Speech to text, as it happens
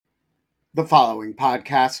The following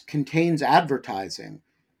podcast contains advertising.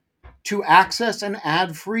 To access an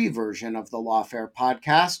ad-free version of the Lawfare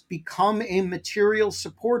podcast, become a material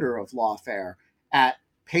supporter of Lawfare at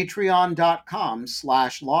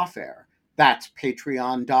patreon.com/lawfare. That's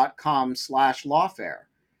patreon.com/lawfare.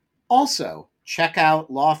 Also, check out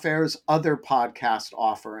Lawfare's other podcast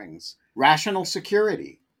offerings: Rational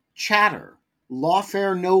Security, Chatter,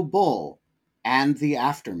 Lawfare No Bull, and The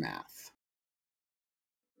Aftermath.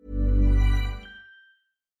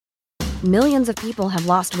 Millions of people have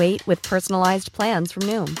lost weight with personalized plans from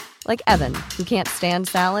Noom. Like Evan, who can't stand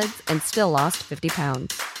salads and still lost 50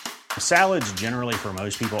 pounds. Salads generally for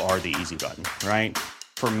most people are the easy button, right?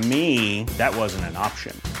 For me, that wasn't an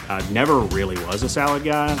option. I never really was a salad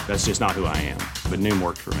guy. That's just not who I am. But Noom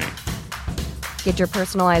worked for me. Get your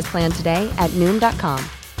personalized plan today at Noom.com.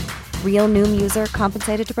 Real Noom user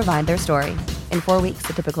compensated to provide their story. In 4 weeks,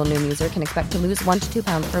 the typical Noom user can expect to lose 1 to 2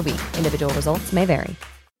 pounds per week. Individual results may vary.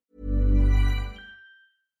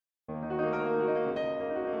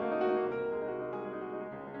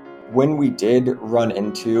 When we did run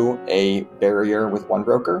into a barrier with one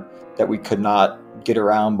broker that we could not get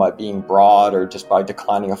around by being broad or just by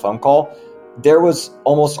declining a phone call, there was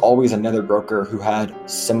almost always another broker who had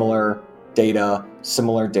similar data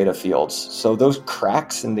fields. So those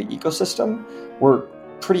cracks in the ecosystem were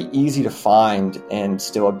pretty easy to find and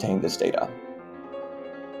still obtain this data.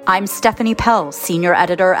 I'm Stephanie Pell, Senior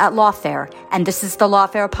Editor at Lawfare, and this is the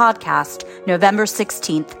Lawfare Podcast, November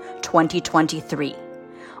 16th, 2023.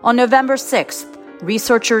 On November 6th,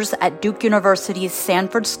 researchers at Duke University's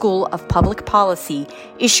Sanford School of Public Policy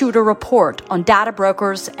issued a report on data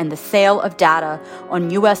brokers and the sale of data on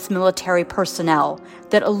U.S. military personnel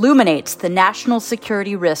that illuminates the national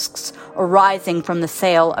security risks arising from the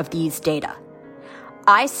sale of these data.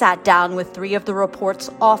 I sat down with 3 of the report's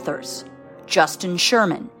authors: Justin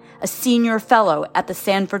Sherman, a senior fellow at the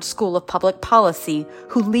Sanford School of Public Policy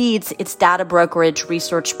who leads its data brokerage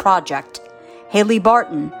research project; Haley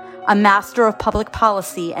Barton, a Master of Public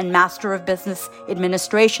Policy and Master of Business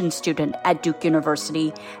Administration student at Duke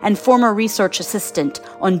University and former research assistant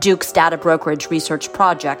on Duke's data brokerage research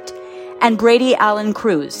project; and Brady Allen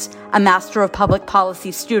Cruz, a Master of Public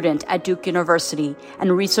Policy student at Duke University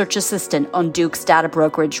and research assistant on Duke's data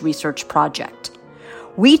brokerage research project.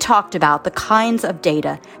 We talked about the kinds of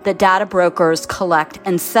data that data brokers collect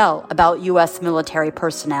and sell about U.S. military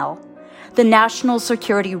personnel, the national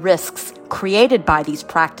security risks created by these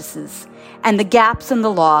practices, and the gaps in the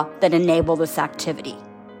law that enable this activity.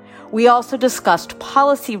 We also discussed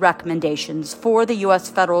policy recommendations for the U.S.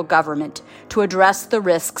 federal government to address the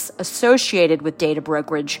risks associated with data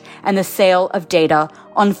brokerage and the sale of data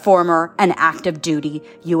on former and active duty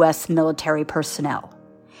U.S. military personnel.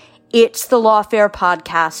 It's the Lawfare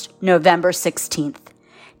Podcast, November 16th.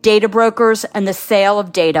 Data brokers and the sale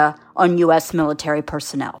of data on U.S. military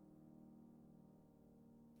personnel.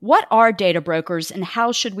 What are data brokers, and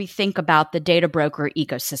how should we think about the data broker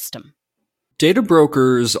ecosystem? Data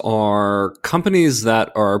brokers are companies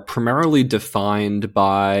that are primarily defined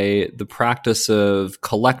by the practice of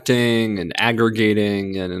collecting and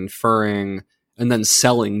aggregating and inferring and then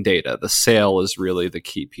selling data. The sale is really the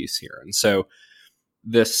key piece here. And so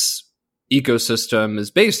this ecosystem is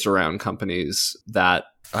based around companies that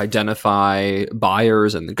identify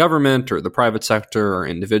buyers in the government or the private sector or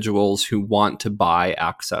individuals who want to buy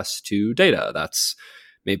access to data. That's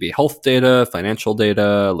maybe health data, financial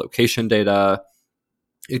data, location data.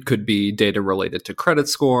 It could be data related to credit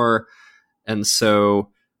score. And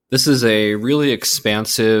so this is a really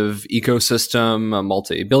expansive ecosystem, a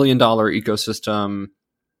multi-billion-dollar ecosystem,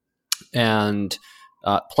 and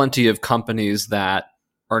plenty of companies that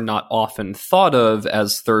are not often thought of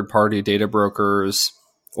as third-party data brokers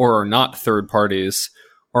or are not third parties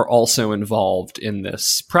are also involved in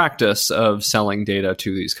this practice of selling data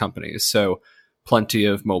to these companies. So plenty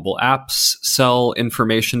of mobile apps sell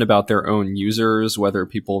information about their own users, whether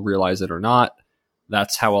people realize it or not.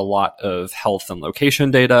 That's how a lot of health and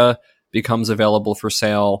location data becomes available for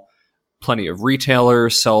sale. Plenty of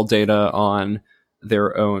retailers sell data on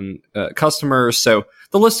their own customers. So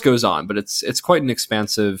the list goes on, but it's quite an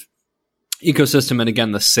expansive ecosystem. And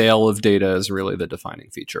again, the sale of data is really the defining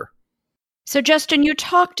feature. So Justin, you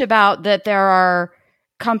talked about that there are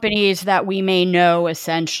companies that we may know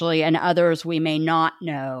essentially and others we may not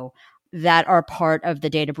know that are part of the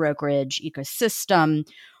data brokerage ecosystem.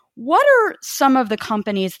 What are some of the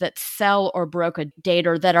companies that sell or broker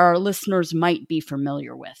data that our listeners might be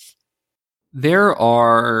familiar with? There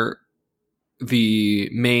are the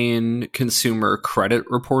main consumer credit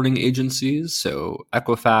reporting agencies, so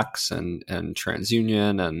Equifax and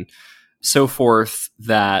TransUnion and so forth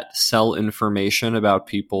that sell information about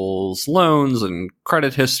people's loans and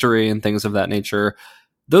credit history and things of that nature,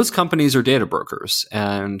 those companies are data brokers.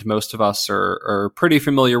 And most of us are pretty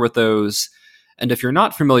familiar with those. And if you're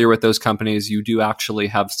not familiar with those companies, you do actually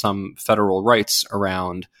have some federal rights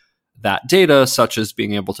around that data, such as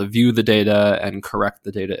being able to view the data and correct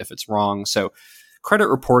the data if it's wrong. So credit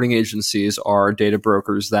reporting agencies are data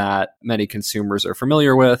brokers that many consumers are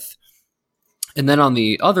familiar with. And then on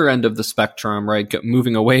the other end of the spectrum, right,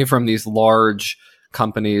 moving away from these large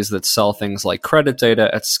companies that sell things like credit data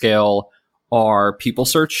at scale, are people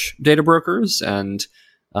search data brokers. And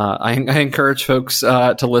I encourage folks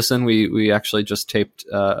to listen. We actually just taped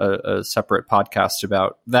a separate podcast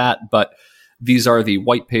about that. But these are the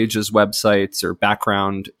white pages websites or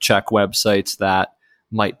background check websites that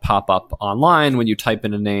might pop up online when you type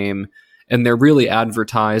in a name. And they're really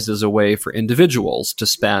advertised as a way for individuals to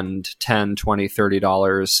spend $10,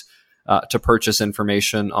 $20, $30 to purchase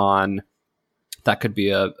information on. That could be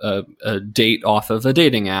a date off of a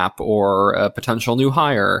dating app or a potential new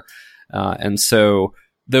hire. And so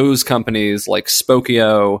those companies like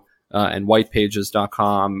Spokeo and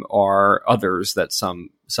whitepages.com are others that some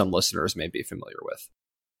listeners may be familiar with.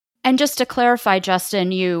 And just to clarify,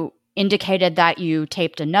 Justin, you indicated that you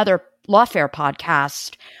taped another Lawfare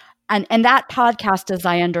podcast. And that podcast, as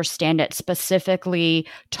I understand it, specifically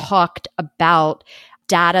talked about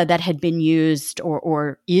data that had been used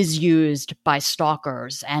or is used by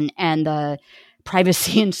stalkers and the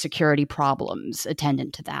privacy and security problems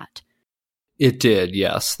attendant to that. It did,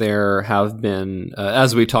 yes. There have been,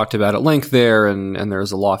 as we talked about at length there, and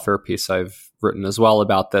there's a Lawfare piece I've written as well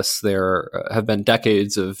about this, there have been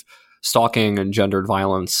decades of stalking and gendered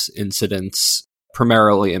violence incidents,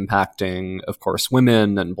 primarily impacting, of course,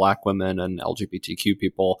 women and Black women and LGBTQ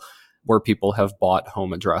people, where people have bought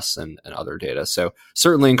home address and other data. So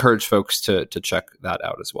certainly encourage folks to check that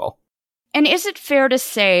out as well. And is it fair to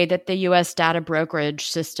say that the U.S. data brokerage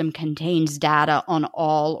system contains data on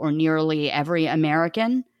all or nearly every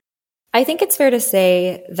American? I think it's fair to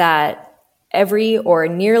say that every or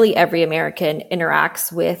nearly every American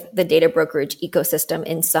interacts with the data brokerage ecosystem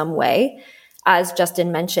in some way. As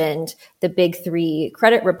Justin mentioned, the big three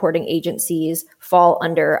credit reporting agencies fall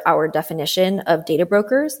under our definition of data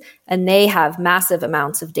brokers, and they have massive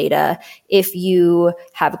amounts of data. If you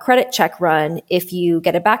have a credit check run, if you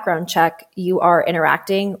get a background check, you are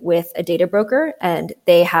interacting with a data broker and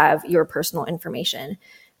they have your personal information.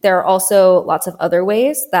 There are also lots of other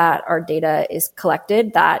ways that our data is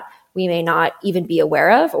collected that we may not even be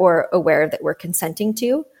aware of or aware that we're consenting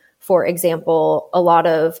to. For example, a lot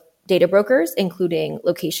of data brokers, including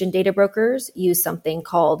location data brokers, use something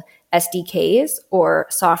called SDKs or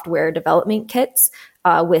software development kits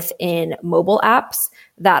within mobile apps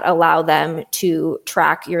that allow them to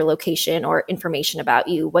track your location or information about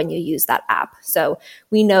you when you use that app. So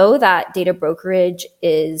we know that data brokerage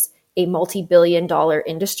is a multi-billion-dollar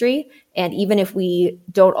industry. And even if we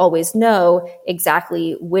don't always know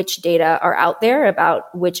exactly which data are out there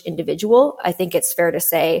about which individual, I think it's fair to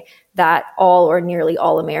say that all or nearly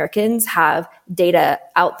all Americans have data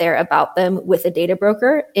out there about them with a data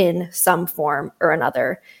broker in some form or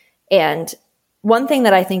another. And one thing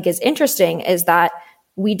that I think is interesting is that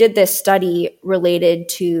we did this study related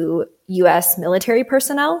to US military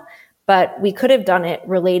personnel, but we could have done it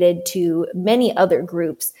related to many other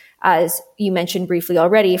groups, as you mentioned briefly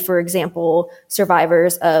already, for example,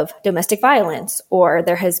 survivors of domestic violence, or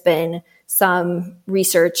there has been some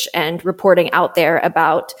research and reporting out there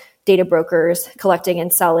about data brokers collecting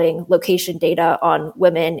and selling location data on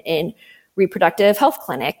women in reproductive health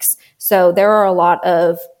clinics. So there are a lot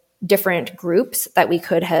of different groups that we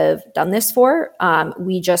could have done this for.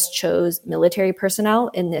 We just chose military personnel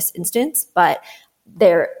in this instance, but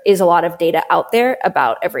there is a lot of data out there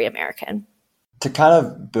about every American. To kind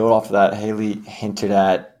of build off of that, Haley hinted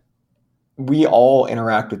at, we all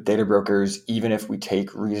interact with data brokers even if we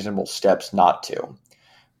take reasonable steps not to,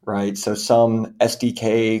 right? So some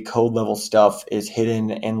SDK code level stuff is hidden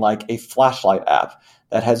in like a flashlight app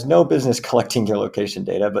that has no business collecting your location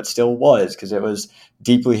data, but still was because it was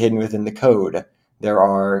deeply hidden within the code. There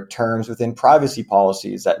are terms within privacy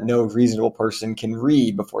policies that no reasonable person can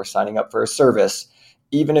read before signing up for a service.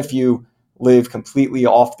 Even if you live completely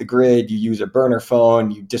off the grid, you use a burner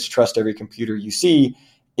phone, you distrust every computer you see.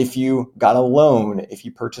 If you got a loan, if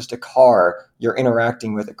you purchased a car, you're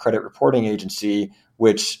interacting with a credit reporting agency,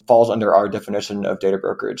 which falls under our definition of data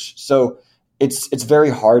brokerage. So it's very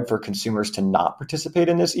hard for consumers to not participate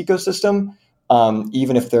in this ecosystem,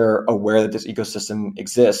 even if they're aware that this ecosystem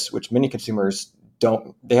exists, which many consumers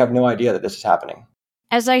don't. They have no idea that this is happening.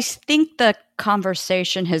 As I think the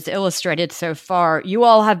conversation has illustrated so far, you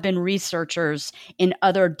all have been researchers in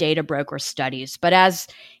other data broker studies. But as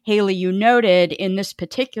Haley, you noted, in this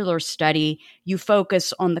particular study, you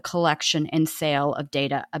focus on the collection and sale of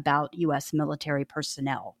data about U.S. military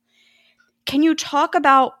personnel. Can you talk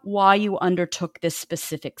about why you undertook this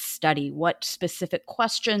specific study? What specific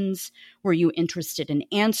questions were you interested in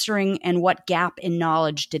answering, and what gap in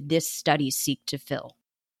knowledge did this study seek to fill?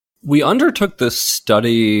 We undertook this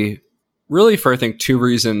study really for, I think, two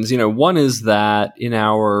reasons. One is that in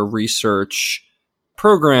our research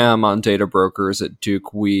program on data brokers at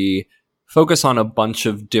Duke, we focus on a bunch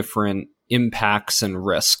of different impacts and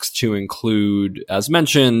risks, to include, as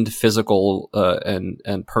mentioned, physical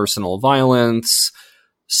and personal violence,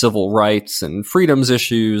 civil rights and freedoms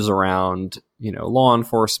issues around, law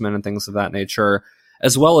enforcement and things of that nature,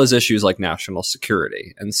 as well as issues like national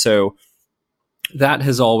security. And so that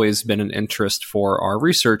has always been an interest for our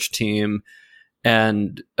research team.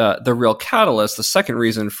 And the real catalyst, the second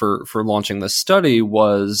reason for launching this study,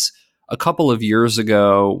 was a couple of years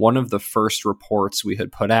ago, one of the first reports we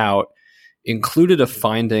had put out included a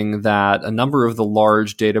finding that a number of the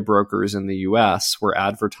large data brokers in the US were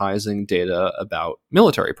advertising data about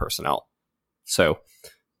military personnel. So,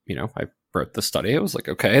 I wrote the study. I was like,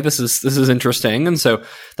 okay, this is interesting. And so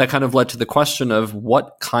that kind of led to the question of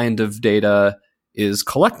what kind of data is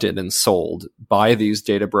collected and sold by these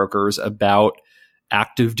data brokers about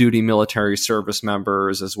active duty military service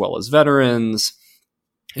members as well as veterans.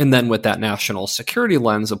 And then with that national security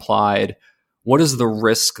lens applied, what is the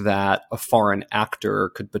risk that a foreign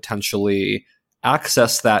actor could potentially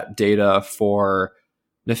access that data for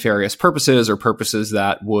nefarious purposes or purposes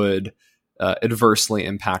that would adversely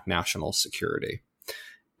impact national security?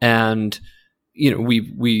 And,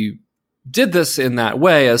 we did this in that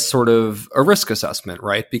way as sort of a risk assessment,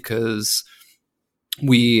 right? Because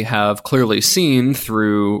we have clearly seen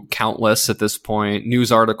through countless, at this point,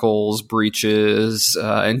 news articles, breaches,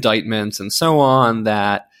 indictments, and so on,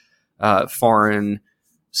 that foreign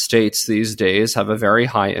states these days have a very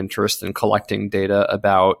high interest in collecting data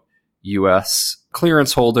about U.S.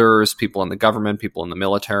 clearance holders, people in the government, people in the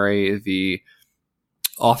military. The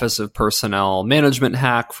Office of Personnel Management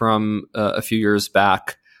hack from a few years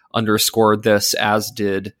back underscored this, as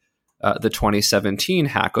did the 2017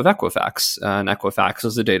 hack of Equifax. And Equifax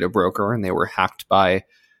is a data broker, and they were hacked by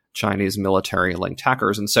Chinese military-linked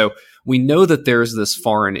hackers. And so we know that there's this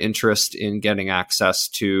foreign interest in getting access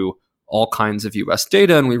to all kinds of U.S.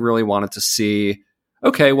 data, and we really wanted to see,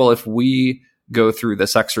 okay, well, if we go through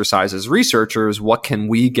this exercise as researchers, what can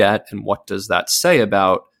we get, and what does that say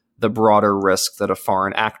about the broader risk that a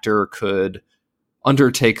foreign actor could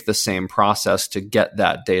undertake the same process to get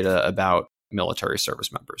that data about military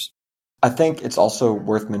service members? I think it's also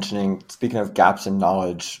worth mentioning, speaking of gaps in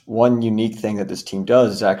knowledge, one unique thing that this team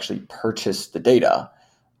does is actually purchase the data.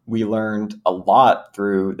 We learned a lot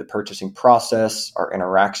through the purchasing process, our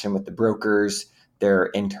interaction with the brokers, their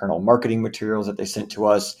internal marketing materials that they sent to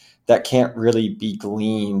us that can't really be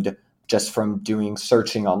gleaned just from doing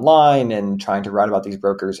searching online and trying to write about these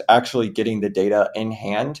brokers. Actually getting the data in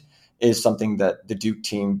hand is something that the Duke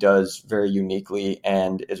team does very uniquely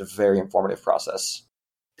and is a very informative process.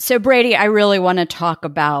 So Brady, I really want to talk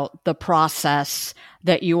about the process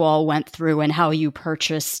that you all went through and how you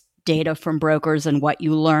purchased data from brokers and what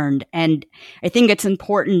you learned. And I think it's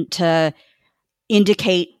important to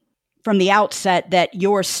indicate from the outset that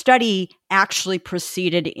your study actually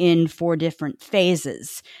proceeded in 4 different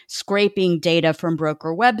phases: scraping data from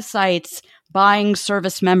broker websites, buying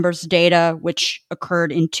service members' data, which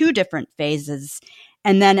occurred in 2 different phases,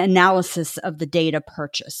 and then analysis of the data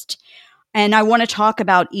purchased. And I want to talk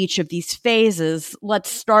about each of these phases. Let's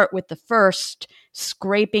start with the first,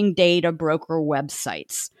 scraping data broker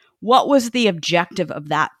websites. What was the objective of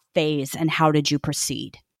that phase, and how did you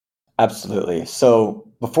proceed? Absolutely. So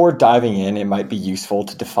before diving in, it might be useful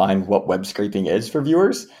to define what web scraping is for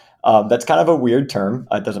viewers. That's kind of a weird term.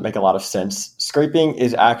 It doesn't make a lot of sense. Scraping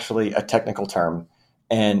is actually a technical term,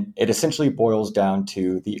 and it essentially boils down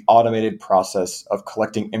to the automated process of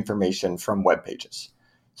collecting information from web pages.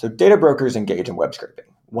 So data brokers engage in web scraping.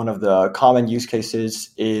 One of the common use cases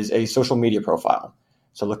is a social media profile.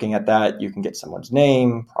 So looking at that, you can get someone's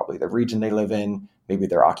name, probably the region they live in, maybe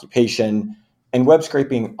their occupation. And web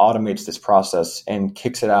scraping automates this process and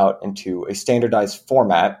kicks it out into a standardized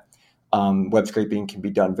format. Web scraping can be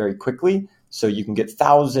done very quickly, so you can get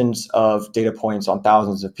thousands of data points on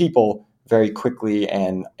thousands of people very quickly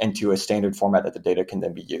and into a standard format that the data can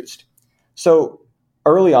then be used. So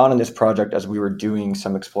early on in this project, as we were doing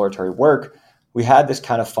some exploratory work, we had this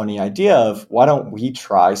kind of funny idea of why don't we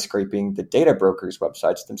try scraping the data brokers'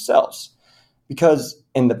 websites themselves? Because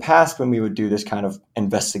in the past, when we would do this kind of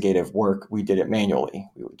investigative work, we did it manually.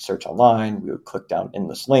 We would search online, we would click down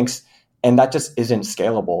endless links, and that just isn't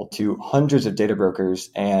scalable to hundreds of data brokers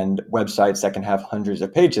and websites that can have hundreds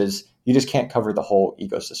of pages. You just can't cover the whole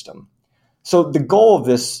ecosystem. So the goal of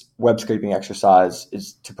this web scraping exercise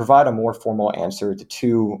is to provide a more formal answer to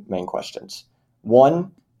two main questions.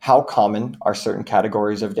 One, how common are certain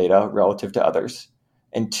categories of data relative to others?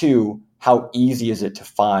 And two, how easy is it to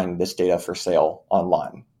find this data for sale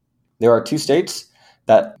online? There are 2 states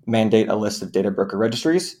that mandate a list of data broker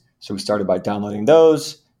registries. So we started by downloading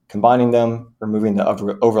those, combining them, removing the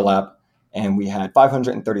overlap, and we had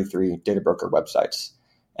 533 data broker websites.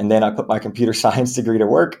 And then I put my computer science degree to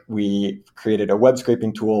work. We created a web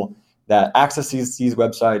scraping tool that accesses these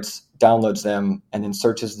websites, downloads them, and then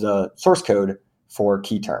searches the source code for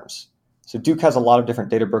key terms. So Duke has a lot of different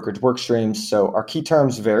data brokerage work streams. So our key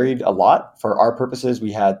terms varied a lot. For our purposes,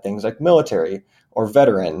 we had things like military or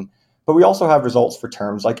veteran, but we also have results for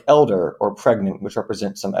terms like elder or pregnant, which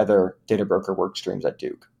represent some other data broker work streams at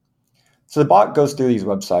Duke. So the bot goes through these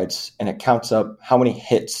websites and it counts up how many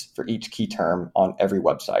hits for each key term on every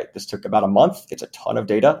website. This took about a month. It's a ton of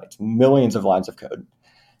data. It's millions of lines of code.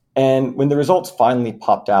 And when the results finally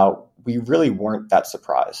popped out, we really weren't that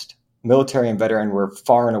surprised. Military and veteran were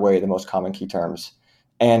far and away the most common key terms.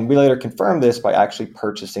 And we later confirmed this by actually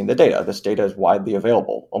purchasing the data. This data is widely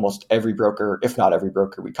available. Almost every broker, if not every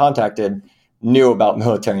broker we contacted, knew about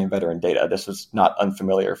military and veteran data. This was not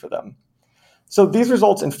unfamiliar for them. So these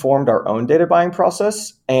results informed our own data buying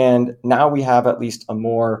process. And now we have at least a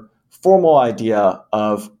more formal idea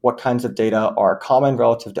of what kinds of data are common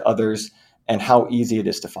relative to others and how easy it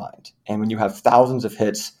is to find. And when you have thousands of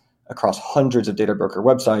hits across hundreds of data broker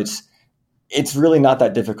websites, it's really not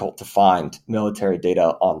that difficult to find military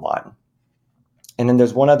data online. And then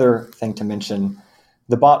there's one other thing to mention.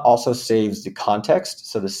 The bot also saves the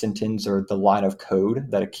context, so the sentence or the line of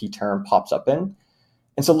code that a key term pops up in.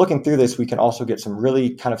 And so looking through this, we can also get some really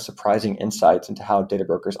kind of surprising insights into how data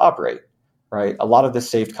brokers operate, right? A lot of this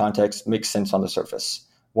saved context makes sense on the surface.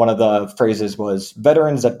 One of the phrases was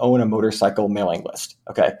veterans that own a motorcycle mailing list.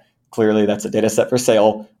 Okay, clearly that's a data set for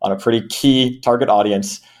sale on a pretty key target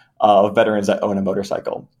audience of veterans that own a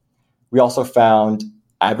motorcycle. We also found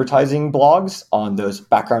advertising blogs on those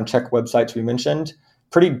background check websites we mentioned.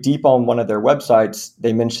 Pretty deep on one of their websites,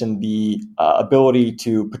 they mentioned the ability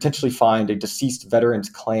to potentially find a deceased veteran's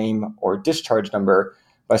claim or discharge number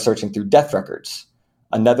by searching through death records.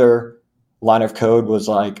 Another line of code was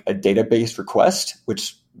like a database request,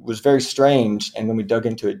 which was very strange. And when we dug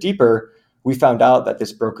into it deeper, we found out that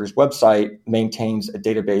this broker's website maintains a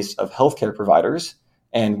database of healthcare providers,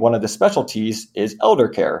 and one of the specialties is elder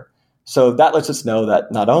care. So that lets us know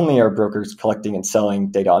that not only are brokers collecting and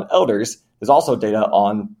selling data on elders, there's also data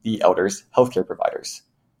on the elders' healthcare providers.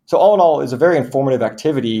 So all in all, it's a very informative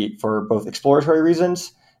activity for both exploratory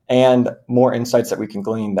reasons and more insights that we can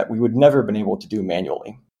glean that we would never have been able to do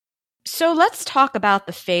manually. So let's talk about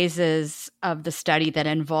the phases of the study that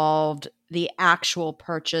involved the actual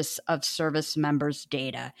purchase of service members'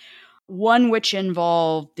 data. One which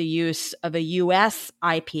involved the use of a US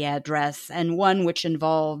IP address and one which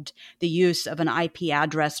involved the use of an IP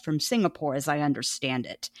address from Singapore, as I understand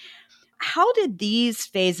it. How did these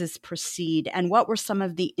phases proceed, and what were some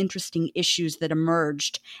of the interesting issues that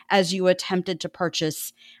emerged as you attempted to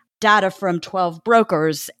purchase data from 12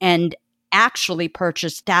 brokers and actually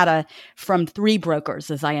purchased data from 3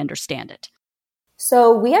 brokers, as I understand it?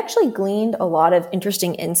 So we actually gleaned a lot of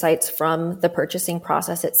interesting insights from the purchasing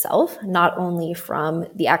process itself, not only from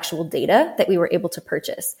the actual data that we were able to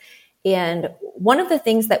purchase. And one of the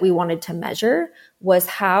things that we wanted to measure was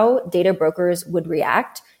how data brokers would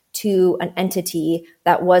react to an entity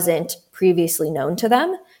that wasn't previously known to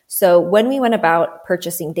them. So when we went about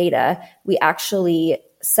purchasing data, we actually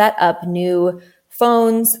set up new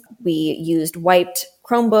phones. We used wiped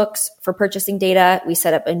Chromebooks for purchasing data. We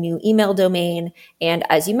set up a new email domain. And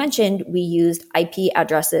as you mentioned, we used IP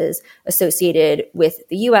addresses associated with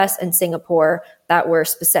the US and Singapore that were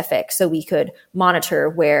specific so we could monitor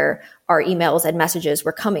where our emails and messages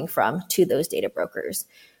were coming from to those data brokers.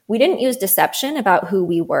 We didn't use deception about who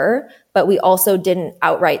we were, but we also didn't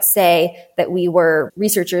outright say that we were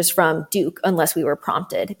researchers from Duke unless we were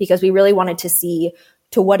prompted, because we really wanted to see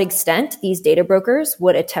to what extent these data brokers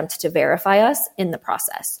would attempt to verify us in the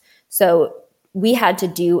process. So we had to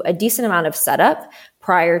do a decent amount of setup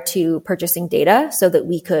prior to purchasing data so that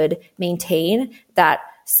we could maintain that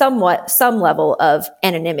some level of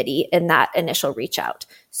anonymity in that initial reach out.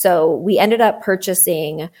 So we ended up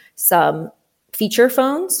purchasing some feature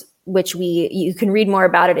phones, which you can read more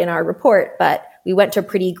about it in our report, but we went to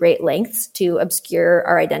pretty great lengths to obscure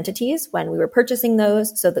our identities when we were purchasing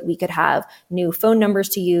those so that we could have new phone numbers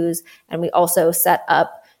to use. And we also set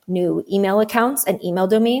up new email accounts and email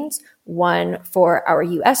domains, one for our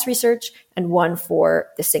US research and one for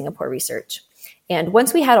the Singapore research. And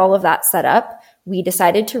once we had all of that set up, we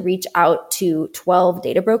decided to reach out to 12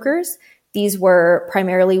 data brokers. These were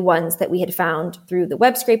primarily ones that we had found through the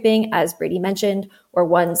web scraping, as Brady mentioned, or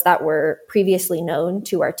ones that were previously known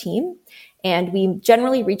to our team. And we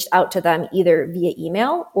generally reached out to them either via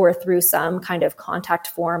email or through some kind of contact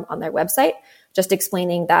form on their website, just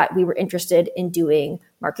explaining that we were interested in doing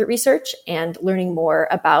market research and learning more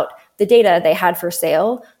about the data they had for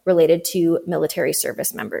sale related to military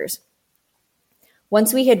service members.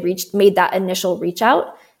 Once we had made that initial reach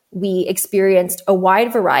out, we experienced a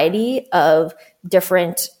wide variety of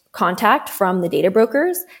different contact from the data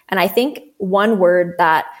brokers. And I think one word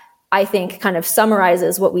that I think kind of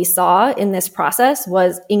summarizes what we saw in this process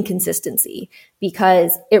was inconsistency,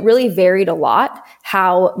 because it really varied a lot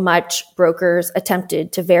how much brokers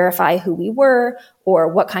attempted to verify who we were or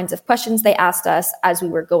what kinds of questions they asked us as we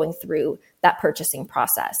were going through that purchasing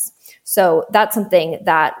process. So that's something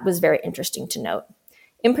that was very interesting to note.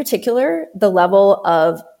 In particular, the level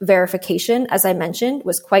of verification, as I mentioned,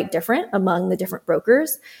 was quite different among the different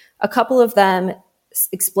brokers. A couple of them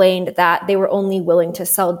explained that they were only willing to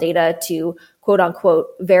sell data to quote unquote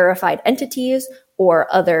verified entities or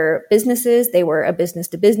other businesses. They were a business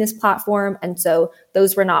to business platform. And so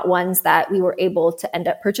those were not ones that we were able to end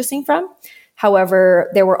up purchasing from.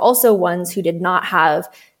 However, there were also ones who did not have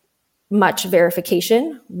much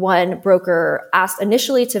verification. One broker asked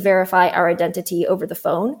initially to verify our identity over the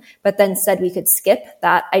phone, but then said we could skip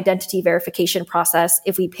that identity verification process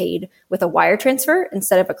if we paid with a wire transfer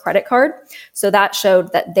instead of a credit card. So that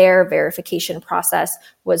showed that their verification process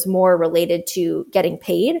was more related to getting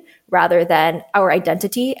paid rather than our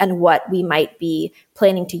identity and what we might be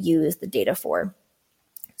planning to use the data for.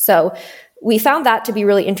 So we found that to be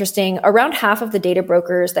really interesting. Around half of the data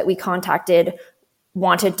brokers that we contacted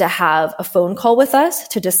wanted to have a phone call with us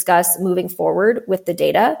to discuss moving forward with the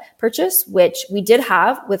data purchase, which we did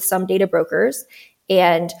have with some data brokers.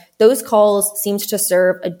 And those calls seemed to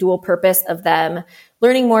serve a dual purpose of them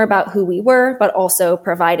learning more about who we were, but also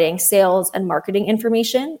providing sales and marketing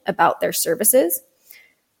information about their services.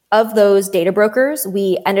 Of those data brokers,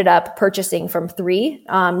 we ended up purchasing from 3,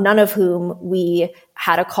 none of whom we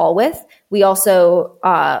had a call with. We also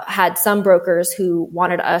had some brokers who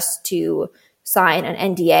wanted us to sign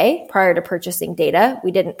an NDA prior to purchasing data.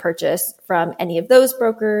 We didn't purchase from any of those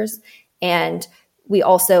brokers. And we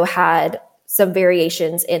also had some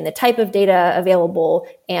variations in the type of data available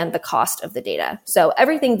and the cost of the data. So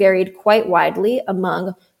everything varied quite widely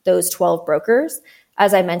among those 12 brokers.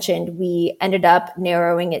 As I mentioned, we ended up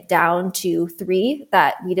narrowing it down to 3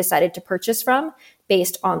 that we decided to purchase from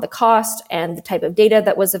based on the cost and the type of data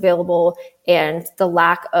that was available and the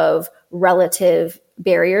lack of relative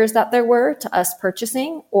barriers that there were to us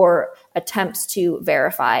purchasing or attempts to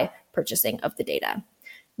verify purchasing of the data.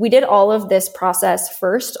 We did all of this process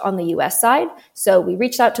first on the US side. So we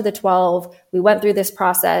reached out to the 12, we went through this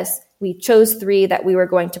process, we chose 3 that we were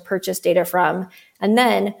going to purchase data from, and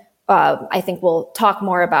then I think we'll talk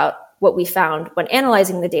more about what we found when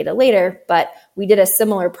analyzing the data later, but we did a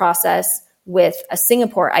similar process with a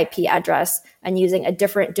Singapore IP address and using a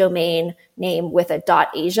different domain name with a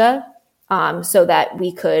 .asia, so that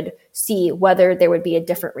we could see whether there would be a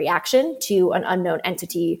different reaction to an unknown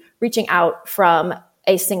entity reaching out from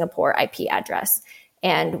a Singapore IP address.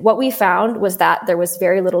 And what we found was that there was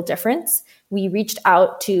very little difference. We reached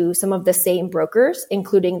out to some of the same brokers,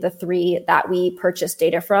 including the 3 that we purchased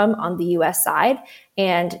data from on the US side,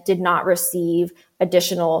 and did not receive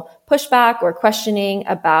additional pushback or questioning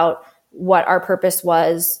about what our purpose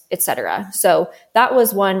was, etc. So that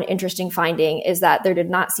was one interesting finding, is that there did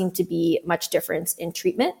not seem to be much difference in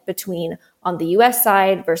treatment between on the US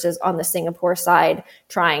side versus on the Singapore side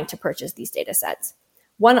trying to purchase these data sets.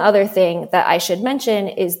 One other thing that I should mention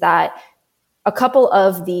is that a couple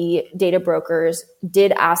of the data brokers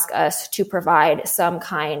did ask us to provide some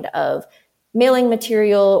kind of mailing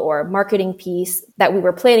material or marketing piece that we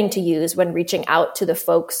were planning to use when reaching out to the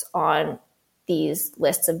folks on these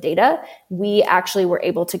lists of data. We actually were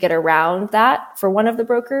able to get around that for one of the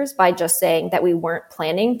brokers by just saying that we weren't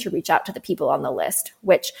planning to reach out to the people on the list,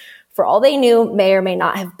 which for all they knew may or may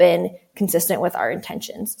not have been consistent with our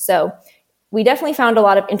intentions. So we definitely found a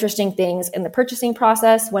lot of interesting things in the purchasing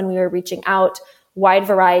process when we were reaching out. wide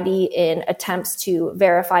variety in attempts to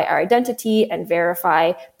verify our identity and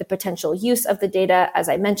verify the potential use of the data, as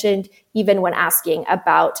I mentioned, even when asking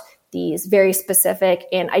about these very specific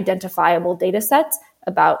and identifiable data sets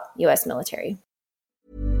about US military.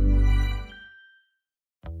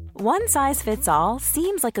 One size fits all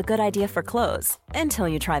seems like a good idea for clothes until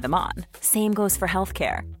you try them on. Same goes for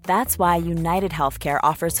healthcare. That's why United Healthcare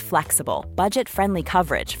offers flexible, budget-friendly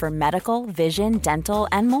coverage for medical, vision, dental,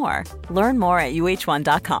 and more. Learn more at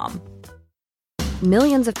uh1.com.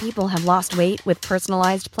 Millions of people have lost weight with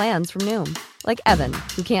personalized plans from Noom. Like Evan,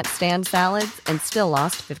 who can't stand salads and still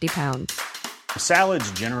lost 50 pounds.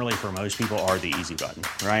 Salads generally for most people are the easy button,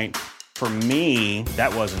 right? For me,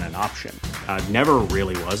 that wasn't an option. I never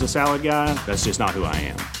really was a salad guy. That's just not who I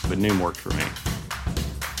am. But Noom worked for me.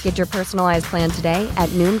 Get your personalized plan today at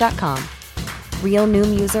Noom.com. Real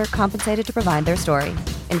Noom user compensated to provide their story.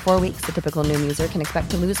 In 4 weeks, the typical Noom user can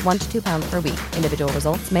expect to lose 1 to 2 pounds per week. Individual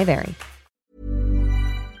results may vary.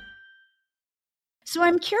 So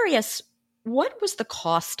I'm curious, what was the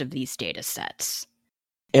cost of these data sets?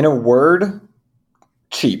 In a word,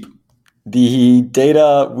 cheap. The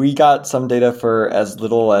data, we got some data for as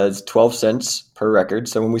little as 12 cents per record.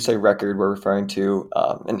 So when we say record, we're referring to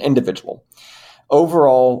an individual.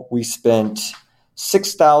 Overall, we spent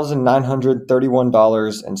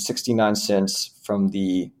 $6,931.69 from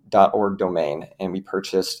the .org domain, and we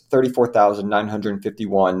purchased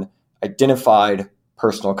 34,951 identified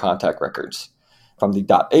personal contact records. From the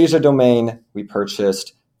 .asia domain, we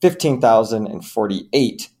purchased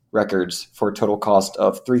 15,048 records for a total cost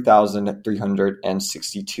of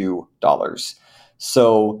 $3,362.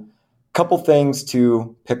 So a couple things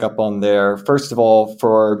to pick up on there. First of all,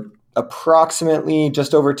 for approximately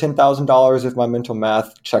just over $10,000, if my mental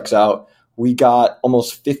math checks out, we got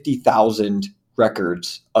almost 50,000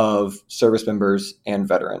 records of service members and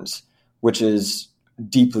veterans, which is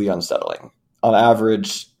deeply unsettling. On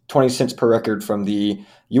average, 20 cents per record from the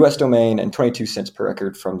US domain and 22 cents per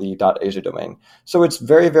record from the .asia domain. So it's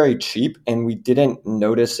very, very cheap, and we didn't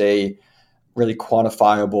notice a really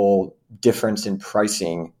quantifiable difference in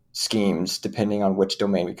pricing schemes depending on which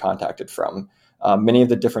domain we contacted from. Many of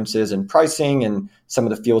the differences in pricing and some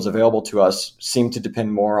of the fields available to us seem to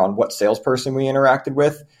depend more on what salesperson we interacted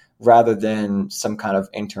with rather than some kind of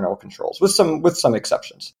internal controls, with some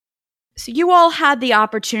exceptions. So you all had the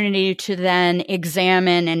opportunity to then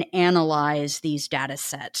examine and analyze these data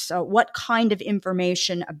sets. So what kind of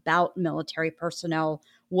information about military personnel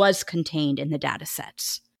was contained in the data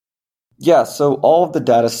sets? Yeah, so all of the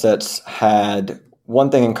data sets had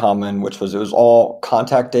one thing in common, which was it was all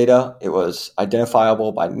contact data. It was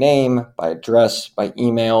identifiable by name, by address, by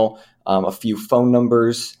email, a few phone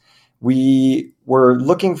numbers. We were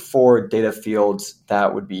looking for data fields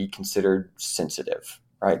that would be considered sensitive.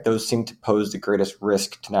 Right? Those seem to pose the greatest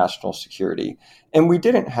risk to national security. And we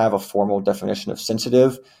didn't have a formal definition of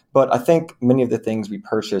sensitive, but I think many of the things we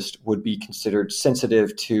purchased would be considered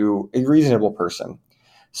sensitive to a reasonable person.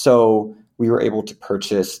 So we were able to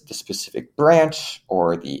purchase the specific branch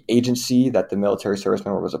or the agency that the military service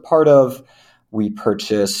member was a part of. We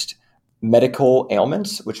purchased medical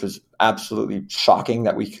ailments, which was absolutely shocking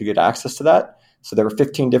that we could get access to that. So there were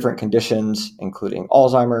 15 different conditions, including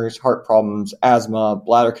Alzheimer's, heart problems, asthma,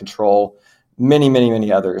 bladder control, many, many,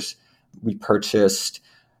 many others. We purchased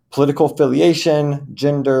political affiliation,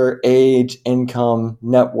 gender, age, income,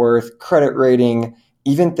 net worth, credit rating,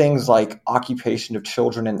 even things like occupation of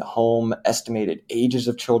children in the home, estimated ages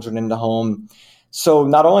of children in the home. So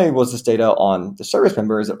not only was this data on the service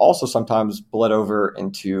members, it also sometimes bled over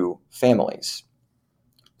into families.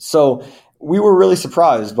 So we were really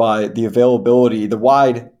surprised by the availability, the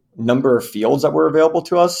wide number of fields that were available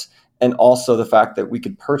to us, and also the fact that we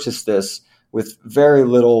could purchase this with very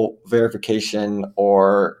little verification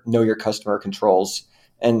or know your customer controls.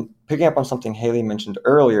 And picking up on something Haley mentioned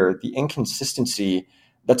earlier, the inconsistency,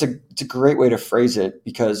 it's a great way to phrase it,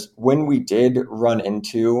 because when we did run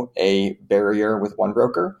into a barrier with one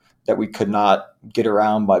broker that we could not get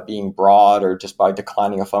around by being broad or just by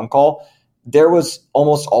declining a phone call, there was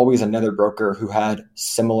almost always another broker who had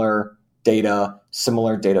similar data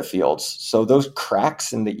fields. So those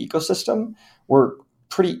cracks in the ecosystem were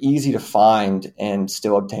pretty easy to find and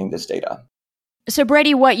still obtain this data. So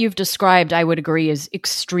Brady, what you've described, I would agree, is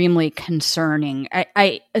extremely concerning.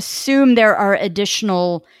 I assume there are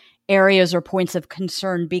additional areas or points of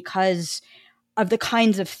concern because of the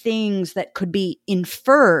kinds of things that could be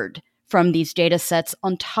inferred from these data sets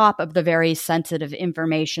on top of the very sensitive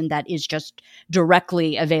information that is just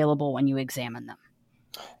directly available when you examine them.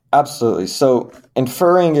 Absolutely. So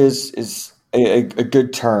inferring is a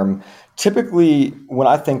good term. Typically, when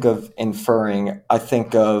I think of inferring, I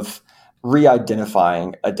think of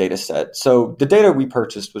re-identifying a data set. So the data we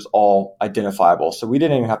purchased was all identifiable, so we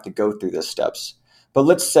didn't even have to go through these steps. But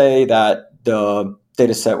let's say that the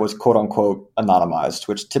data set was quote unquote anonymized,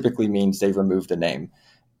 which typically means they removed the name.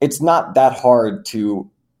 It's not that hard to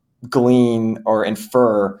glean or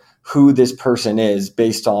infer who this person is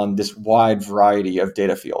based on this wide variety of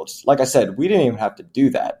data fields. Like I said, we didn't even have to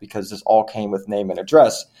do that because this all came with name and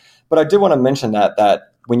address. But I did want to mention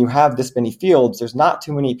that when you have this many fields, there's not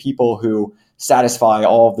too many people who satisfy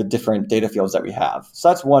all of the different data fields that we have. So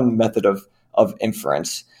that's one method of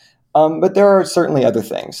inference. But there are certainly other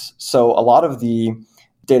things. So a lot of the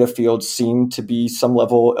data fields seem to be some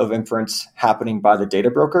level of inference happening by the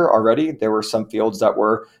data broker already. There were some fields that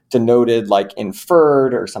were denoted like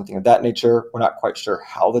inferred or something of that nature. We're not quite sure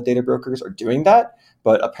how the data brokers are doing that,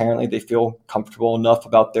 but apparently they feel comfortable enough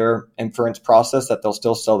about their inference process that they'll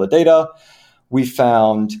still sell the data. We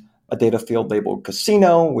found a data field labeled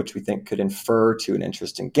casino, which we think could infer to an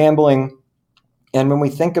interest in gambling. And when we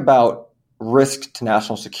think about risk to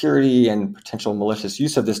national security and potential malicious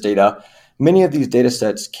use of this data, many of these data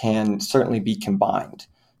sets can certainly be combined.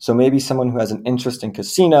 So maybe someone who has an interest in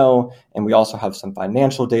casino and we also have some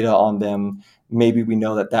financial data on them, maybe we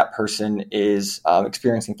know that that person is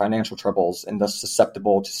experiencing financial troubles and thus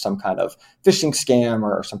susceptible to some kind of phishing scam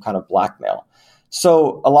or some kind of blackmail.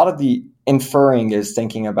 So a lot of the inferring is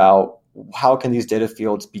thinking about how can these data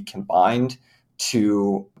fields be combined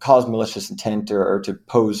to cause malicious intent or to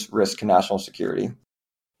pose risk to national security.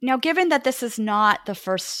 Now, given that this is not the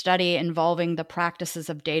first study involving the practices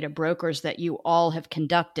of data brokers that you all have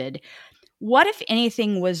conducted, what, if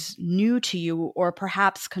anything, was new to you or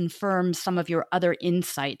perhaps confirms some of your other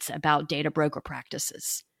insights about data broker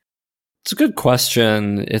practices? It's a good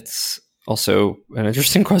question. It's also an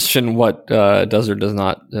interesting question what does or does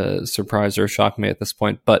not surprise or shock me at this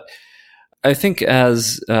point. But I think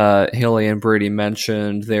as Haley and Brady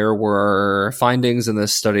mentioned, there were findings in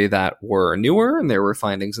this study that were newer, and there were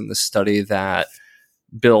findings in this study that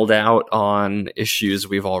build out on issues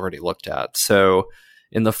we've already looked at. So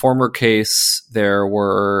in the former case, there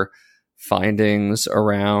were findings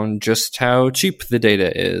around just how cheap the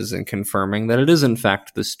data is and confirming that it is in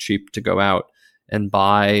fact this cheap to go out and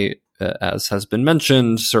buy, as has been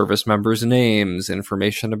mentioned, service members' names,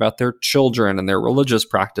 information about their children and their religious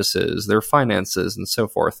practices, their finances, and so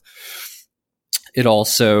forth. It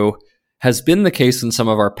also has been the case in some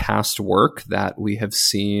of our past work that we have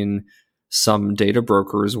seen some data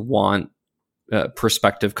brokers want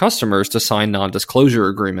prospective customers to sign non-disclosure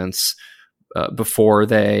agreements before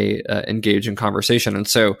they engage in conversation. And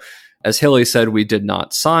so, as Haley said, we did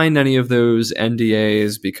not sign any of those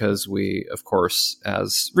NDAs because we, of course,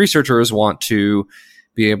 as researchers want to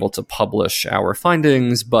be able to publish our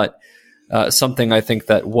findings. But something I think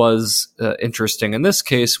that was interesting in this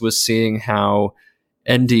case was seeing how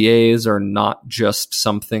NDAs are not just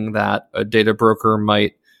something that a data broker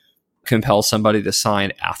might compel somebody to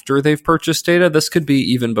sign after they've purchased data. This could be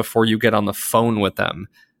even before you get on the phone with them.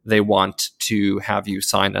 They want to have you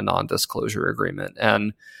sign a non-disclosure agreement.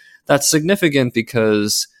 And that's significant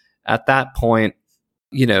because at that point,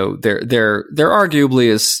 you know, there arguably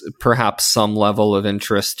is perhaps some level of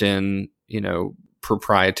interest in, you know,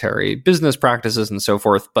 proprietary business practices and so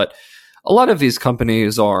forth. But a lot of these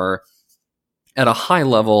companies are at a high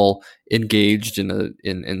level engaged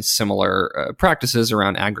in similar practices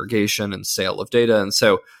around aggregation and sale of data. And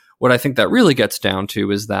so what I think that really gets down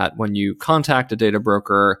to is that when you contact a data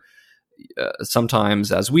broker,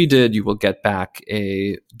 sometimes, as we did, you will get back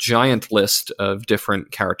a giant list of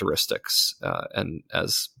different characteristics. And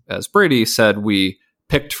as Brady said, we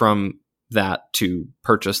picked from that to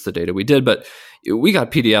purchase the data we did. But we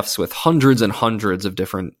got PDFs with hundreds and hundreds of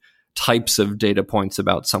different types of data points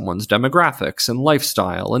about someone's demographics and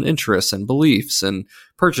lifestyle and interests and beliefs and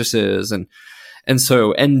purchases. And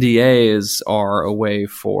so NDAs are a way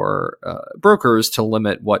for brokers to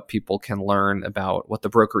limit what people can learn about what the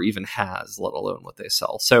broker even has, let alone what they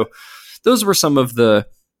sell. So those were some of the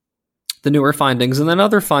newer findings. And then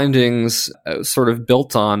other findings sort of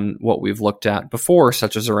built on what we've looked at before,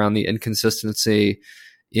 such as around the inconsistency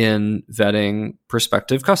in vetting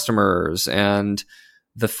prospective customers and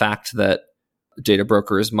the fact that data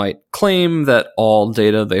brokers might claim that all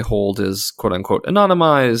data they hold is quote unquote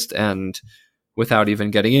anonymized, and without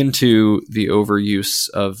even getting into the overuse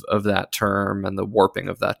of that term and the warping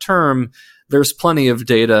of that term, there's plenty of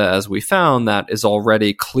data, as we found, that is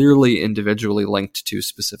already clearly individually linked to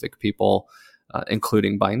specific people,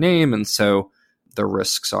 including by name. And so the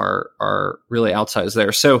risks are really outsized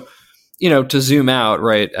there. So, you know, to zoom out,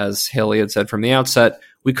 right, as Haley had said from the outset,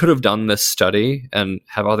 we could have done this study and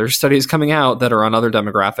have other studies coming out that are on other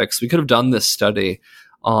demographics. We could have done this study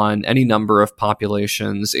on any number of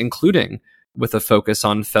populations, including with a focus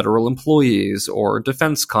on federal employees or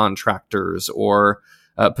defense contractors or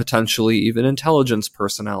potentially even intelligence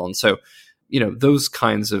personnel. And so, those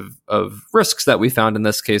kinds of risks that we found in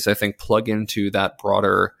this case, I think, plug into that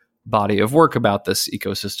broader body of work about this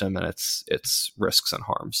ecosystem and its risks and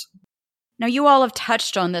harms. Now, you all have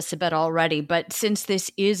touched on this a bit already, but since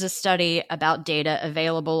this is a study about data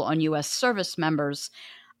available on U.S. service members,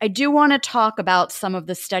 I do want to talk about some of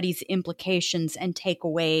the study's implications and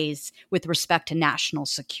takeaways with respect to national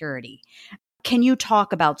security. Can you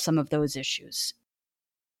talk about some of those issues?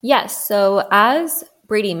 Yes. So as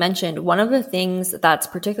Brady mentioned, one of the things that's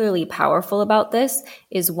particularly powerful about this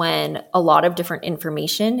is when a lot of different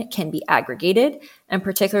information can be aggregated, and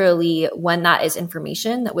particularly when that is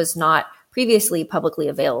information that was not previously publicly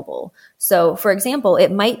available. So, for example,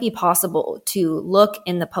 it might be possible to look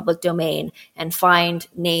in the public domain and find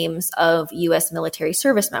names of U.S. military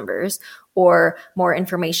service members or more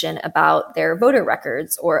information about their voter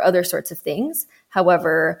records or other sorts of things.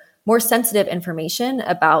 However, more sensitive information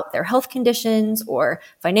about their health conditions or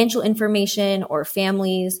financial information or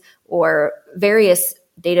families or various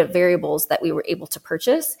data variables that we were able to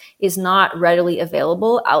purchase is not readily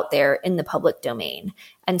available out there in the public domain.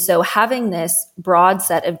 And so having this broad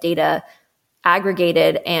set of data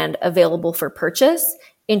aggregated and available for purchase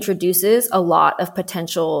introduces a lot of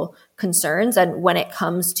potential concerns. And when it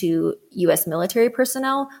comes to U.S. military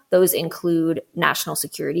personnel, those include national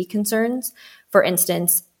security concerns. For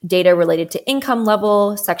instance, data related to income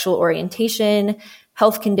level, sexual orientation,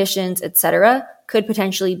 health conditions, etc., could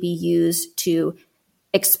potentially be used to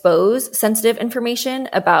expose sensitive information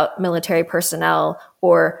about military personnel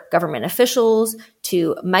or government officials,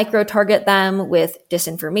 to micro-target them with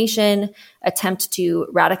disinformation, attempt to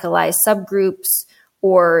radicalize subgroups,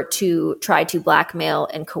 or to try to blackmail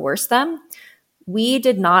and coerce them. We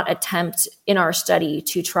did not attempt in our study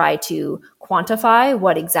to try to quantify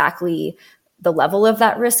what exactly the level of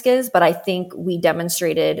that risk is, but I think we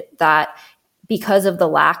demonstrated that because of the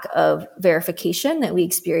lack of verification that we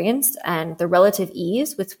experienced and the relative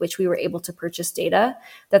ease with which we were able to purchase data,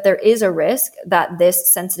 that there is a risk that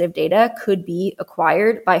this sensitive data could be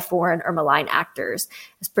acquired by foreign or malign actors.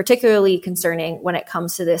 It's particularly concerning when it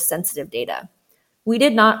comes to this sensitive data. We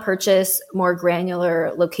did not purchase more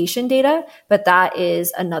granular location data, but that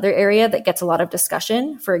is another area that gets a lot of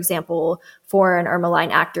discussion. For example, foreign or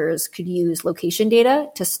malign actors could use location data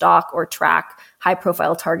to stalk or track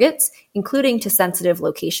high-profile targets, including to sensitive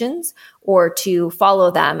locations, or to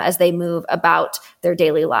follow them as they move about their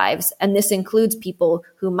daily lives. And this includes people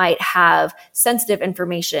who might have sensitive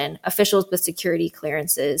information, officials with security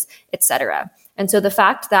clearances, etc. And so the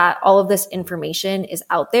fact that all of this information is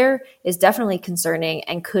out there is definitely concerning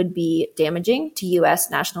and could be damaging to U.S.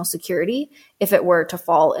 national security if it were to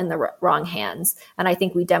fall in the wrong hands. And I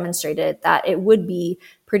think we demonstrated that it would be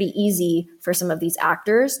pretty easy for some of these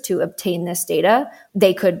actors to obtain this data.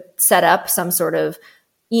 They could set up some sort of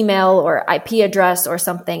email or IP address or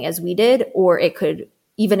something as we did, or it could,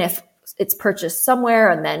 even if it's purchased somewhere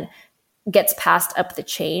and then gets passed up the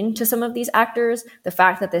chain to some of these actors, the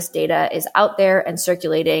fact that this data is out there and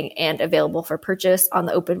circulating and available for purchase on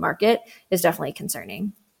the open market is definitely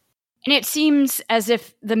concerning. And it seems as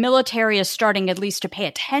if the military is starting at least to pay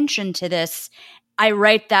attention to this. I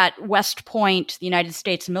write that West Point, the United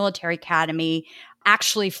States Military Academy,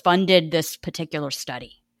 actually funded this particular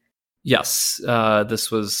study. Yes,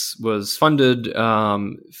 this was funded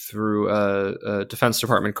through a Defense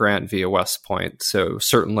Department grant via West Point. So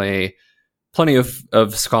certainly plenty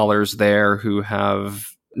of scholars there who have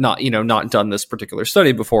not done this particular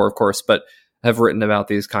study before, of course, but have written about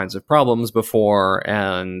these kinds of problems before.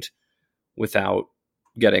 And without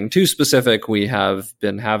getting too specific, we have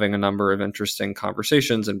been having a number of interesting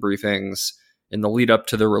conversations and briefings in the lead up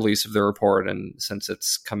to the release of the report. And since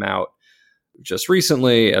it's come out just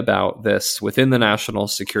recently about this within the national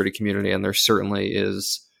security community, and there certainly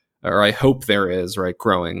is, or I hope there is, right,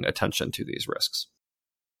 growing attention to these risks.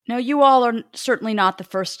 Now, you all are certainly not the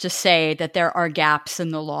first to say that there are gaps in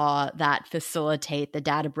the law that facilitate the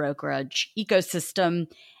data brokerage ecosystem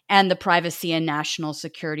and the privacy and national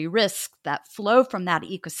security risks that flow from that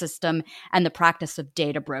ecosystem and the practice of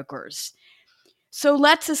data brokers. So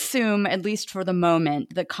let's assume, at least for the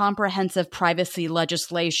moment, that comprehensive privacy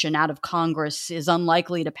legislation out of Congress is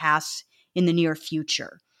unlikely to pass in the near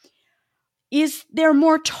future. Is there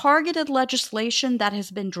more targeted legislation that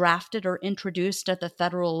has been drafted or introduced at the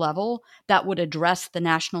federal level that would address the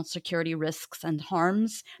national security risks and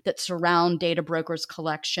harms that surround data brokers'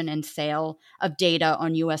 collection and sale of data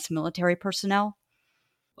on U.S. military personnel?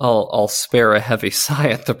 I'll spare a heavy sigh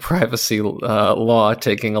at the privacy law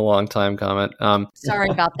taking a long time comment. Sorry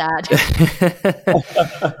about that.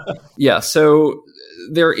 Yeah, so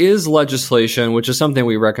there is legislation, which is something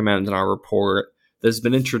we recommend in our report, that's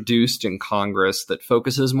been introduced in Congress that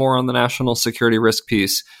focuses more on the national security risk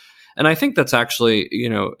piece. And I think that's actually,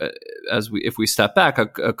 if we step back,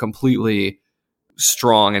 a completely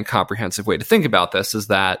strong and comprehensive way to think about this is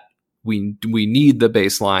that we need the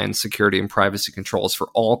baseline security and privacy controls for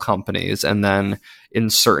all companies. And then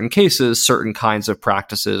in certain cases, certain kinds of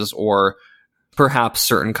practices or perhaps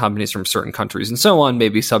certain companies from certain countries and so on may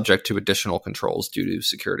be subject to additional controls due to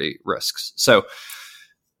security risks. So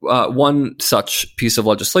one such piece of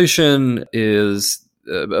legislation is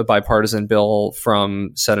a bipartisan bill from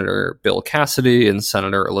Senator Bill Cassidy and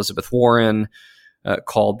Senator Elizabeth Warren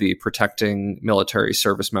called the Protecting Military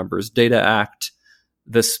Service Members Data Act.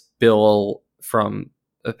 This bill from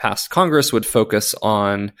the past Congress would focus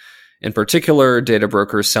on, in particular, data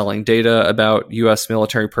brokers selling data about U.S.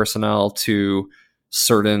 military personnel to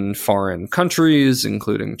certain foreign countries,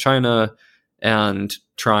 including China, and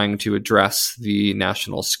trying to address the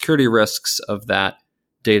national security risks of that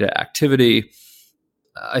data activity.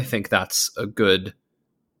 I think that's a good,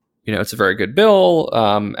 it's a very good bill.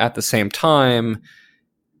 At the same time,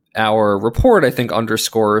 our report, I think,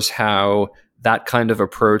 underscores how that kind of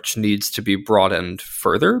approach needs to be broadened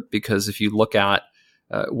further, because if you look at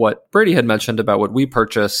what Brady had mentioned about what we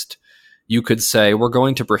purchased, you could say we're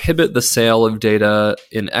going to prohibit the sale of data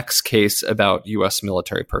in X case about U.S.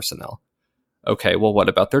 military personnel. Okay, well, what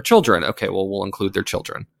about their children? Okay, well, we'll include their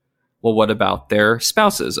children. Well, what about their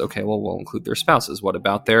spouses? Okay, well, we'll include their spouses. What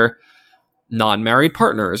about their non-married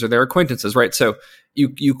partners or their acquaintances, right? So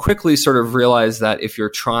you quickly sort of realize that if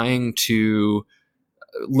you're trying to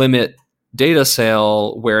limit data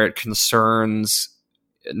sale where it concerns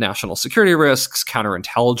national security risks,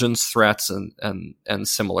 counterintelligence threats, and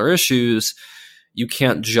similar issues, you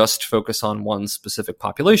can't just focus on one specific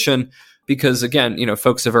population because, again,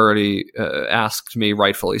 folks have already asked me,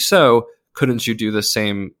 rightfully so, couldn't you do the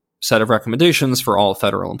same set of recommendations for all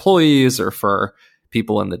federal employees or for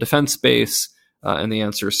people in the defense space? And the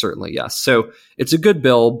answer is certainly yes. So it's a good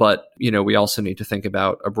bill, but we also need to think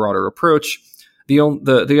about a broader approach.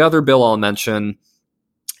 The other bill I'll mention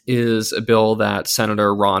is a bill that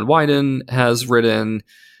Senator Ron Wyden has written,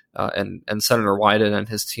 and Senator Wyden and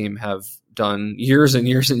his team have done years and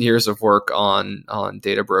years and years of work on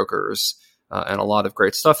data brokers and a lot of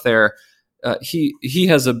great stuff there. He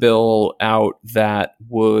has a bill out that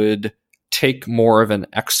would take more of an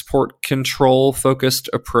export control focused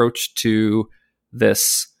approach to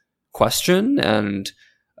this question and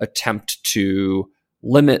attempt to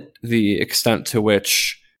limit the extent to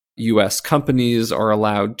which U.S. companies are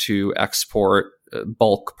allowed to export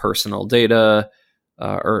bulk personal data,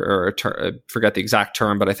 forget the exact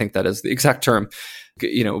term, but I think that is the exact term,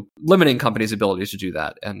 limiting companies' ability to do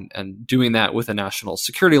that and doing that with a national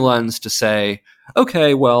security lens to say,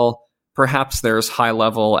 okay, well, perhaps there's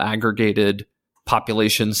high-level aggregated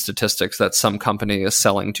population statistics that some company is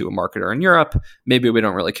selling to a marketer in Europe. Maybe we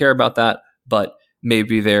don't really care about that, but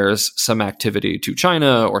maybe there's some activity to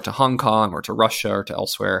China or to Hong Kong or to Russia or to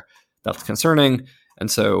elsewhere that's concerning. And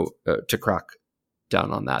so to crack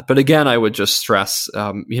down on that. But again, I would just stress,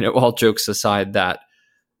 all jokes aside, that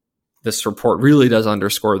this report really does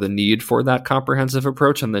underscore the need for that comprehensive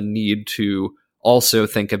approach and the need to also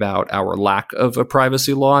think about our lack of a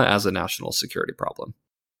privacy law as a national security problem.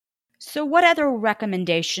 So what other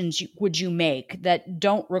recommendations would you make that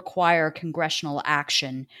don't require congressional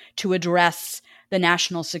action to address the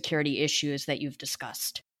national security issues that you've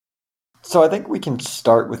discussed? So I think we can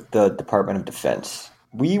start with the Department of Defense.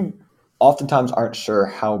 We oftentimes aren't sure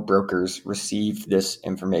how brokers receive this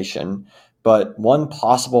information, but one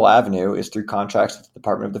possible avenue is through contracts with the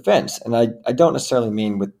Department of Defense. And I don't necessarily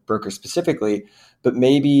mean with brokers specifically, but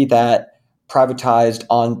maybe that privatized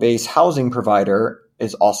on-base housing provider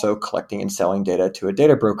is also collecting and selling data to a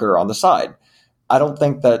data broker on the side. I don't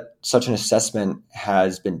think that such an assessment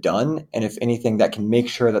has been done. And if anything, that can make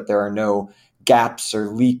sure that there are no gaps or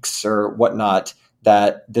leaks or whatnot,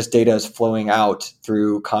 that this data is flowing out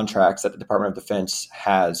through contracts that the Department of Defense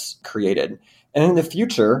has created. And in the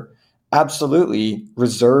future, absolutely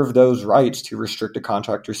reserve those rights to restrict a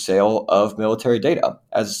contractor's sale of military data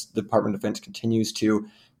as the Department of Defense continues to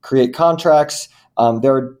create contracts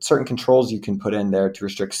There are certain controls you can put in there to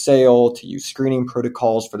restrict sale, to use screening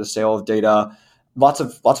protocols for the sale of data. Lots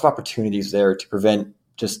of opportunities there to prevent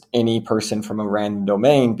just any person from a random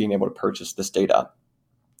domain being able to purchase this data.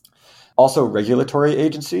 Also, regulatory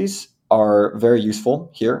agencies are very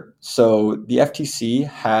useful here. So the FTC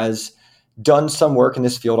has done some work in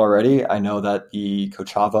this field already. I know that the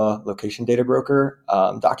Kochava location data broker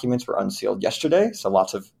documents were unsealed yesterday, so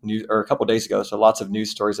lots of news, or a couple of days ago, so lots of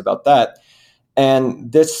news stories about that.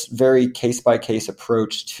 And this very case-by-case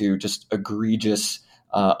approach to just egregious,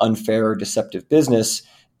 unfair, or deceptive business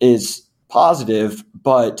is positive,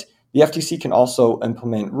 but the FTC can also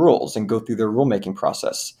implement rules and go through their rulemaking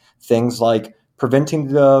process. Things like preventing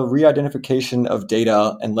the re-identification of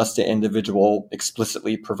data unless the individual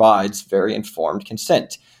explicitly provides very informed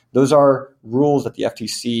consent. Those are rules that the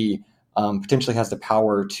FTC potentially has the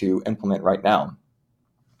power to implement right now.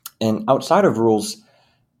 And outside of rules,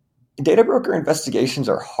 data broker investigations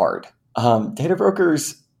are hard. Data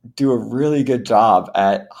brokers do a really good job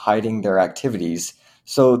at hiding their activities.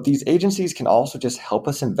 So these agencies can also just help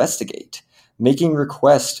us investigate, making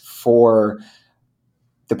requests for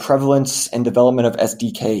the prevalence and development of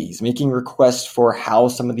SDKs, making requests for how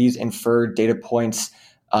some of these inferred data points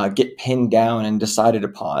get pinned down and decided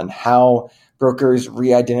upon, how brokers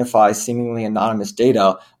re-identify seemingly anonymous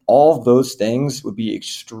data. All of those things would be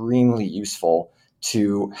extremely useful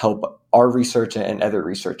to help our research and other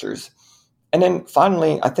researchers. And then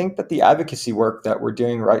finally, I think that the advocacy work that we're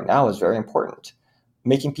doing right now is very important.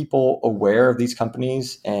 Making people aware of these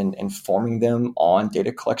companies and informing them on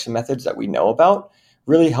data collection methods that we know about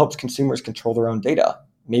really helps consumers control their own data.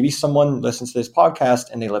 Maybe someone listens to this podcast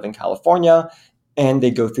and they live in California and they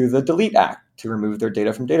go through the Delete Act to remove their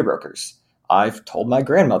data from data brokers. I've told my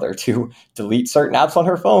grandmother to delete certain apps on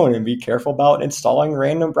her phone and be careful about installing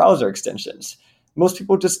random browser extensions. Most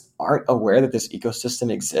people just aren't aware that this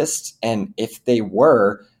ecosystem exists. And if they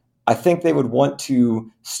were, I think they would want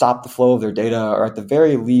to stop the flow of their data, or at the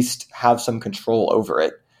very least have some control over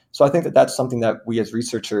it. So I think that that's something that we as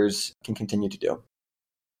researchers can continue to do.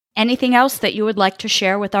 Anything else that you would like to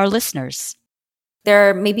share with our listeners? There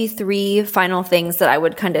are maybe 3 final things that I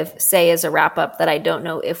would kind of say as a wrap up that I don't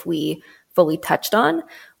know if we fully touched on.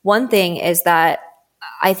 One thing is that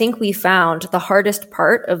I think we found the hardest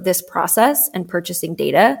part of this process and purchasing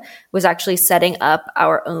data was actually setting up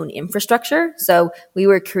our own infrastructure. So we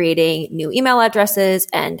were creating new email addresses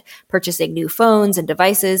and purchasing new phones and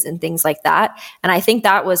devices and things like that. And I think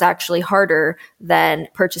that was actually harder than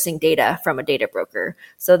purchasing data from a data broker.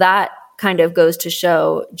 So that kind of goes to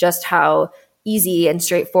show just how easy and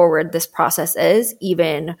straightforward this process is,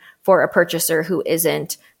 even for a purchaser who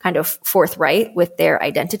isn't kind of forthright with their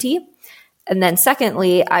identity. And then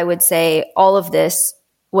secondly, I would say all of this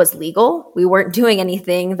was legal. We weren't doing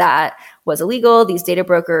anything that was illegal. These data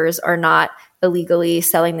brokers are not illegally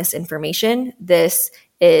selling this information. This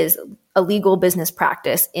is a legal business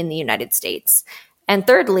practice in the United States. And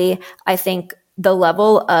thirdly, I think the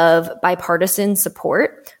level of bipartisan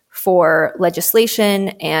support for legislation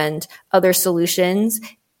and other solutions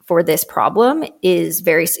for this problem is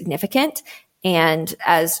very significant. And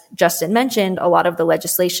as Justin mentioned, a lot of the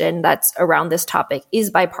legislation that's around this topic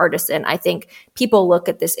is bipartisan. I think people look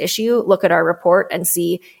at this issue, look at our report, and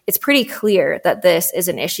see it's pretty clear that this is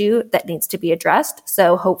an issue that needs to be addressed.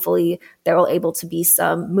 So hopefully there will able to be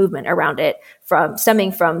some movement around it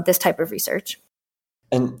stemming from this type of research.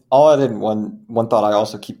 And I'll add in one thought I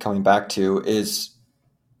also keep coming back to is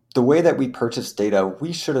the way that we purchase data,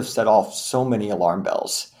 we should have set off so many alarm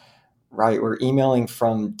bells. Right? We're emailing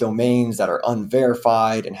from domains that are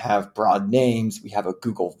unverified and have broad names. We have a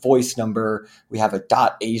Google Voice number. We have a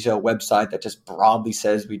 .asia website that just broadly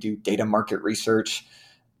says we do data market research.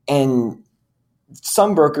 And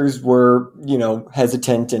some brokers were,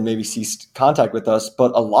 hesitant and maybe ceased contact with us,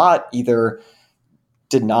 but a lot either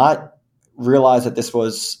did not realize that this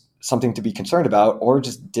was something to be concerned about or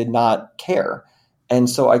just did not care. And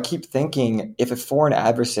so I keep thinking, if a foreign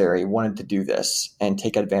adversary wanted to do this and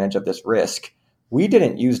take advantage of this risk, we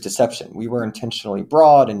didn't use deception. We were intentionally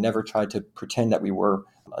broad and never tried to pretend that we were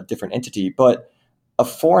a different entity. But a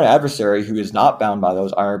foreign adversary who is not bound by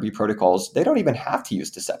those IRB protocols, they don't even have to use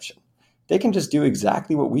deception. They can just do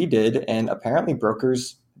exactly what we did. And apparently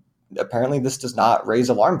this does not raise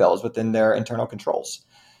alarm bells within their internal controls.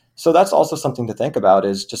 So that's also something to think about,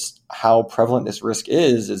 is just how prevalent this risk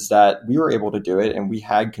is that we were able to do it and we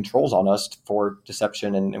had controls on us for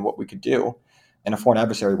deception and what we could do, and a foreign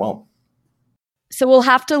adversary won't. So we'll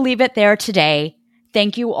have to leave it there today.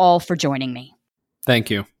 Thank you all for joining me. Thank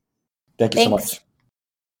you. Thank you so much.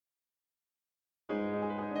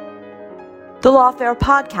 The Lawfare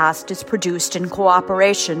podcast is produced in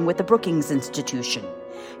cooperation with the Brookings Institution.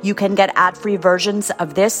 You can get ad-free versions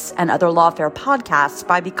of this and other Lawfare podcasts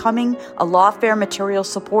by becoming a Lawfare material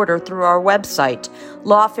supporter through our website,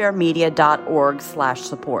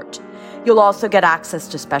 lawfaremedia.org/support. You'll also get access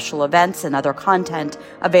to special events and other content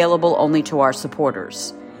available only to our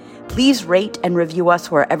supporters. Please rate and review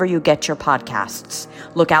us wherever you get your podcasts.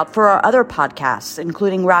 Look out for our other podcasts,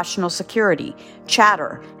 including Rational Security,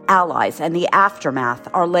 Chatter, Allies, and The Aftermath,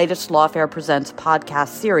 our latest Lawfare Presents podcast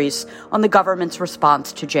series on the government's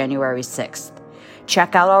response to January 6th.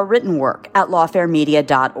 Check out our written work at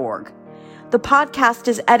lawfaremedia.org. The podcast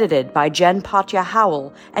is edited by Jen Patja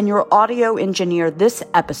Howell, and your audio engineer this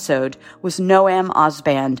episode was Noam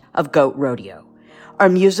Osband of Goat Rodeo. Our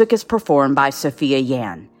music is performed by Sophia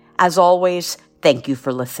Yan. As always, thank you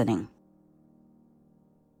for listening.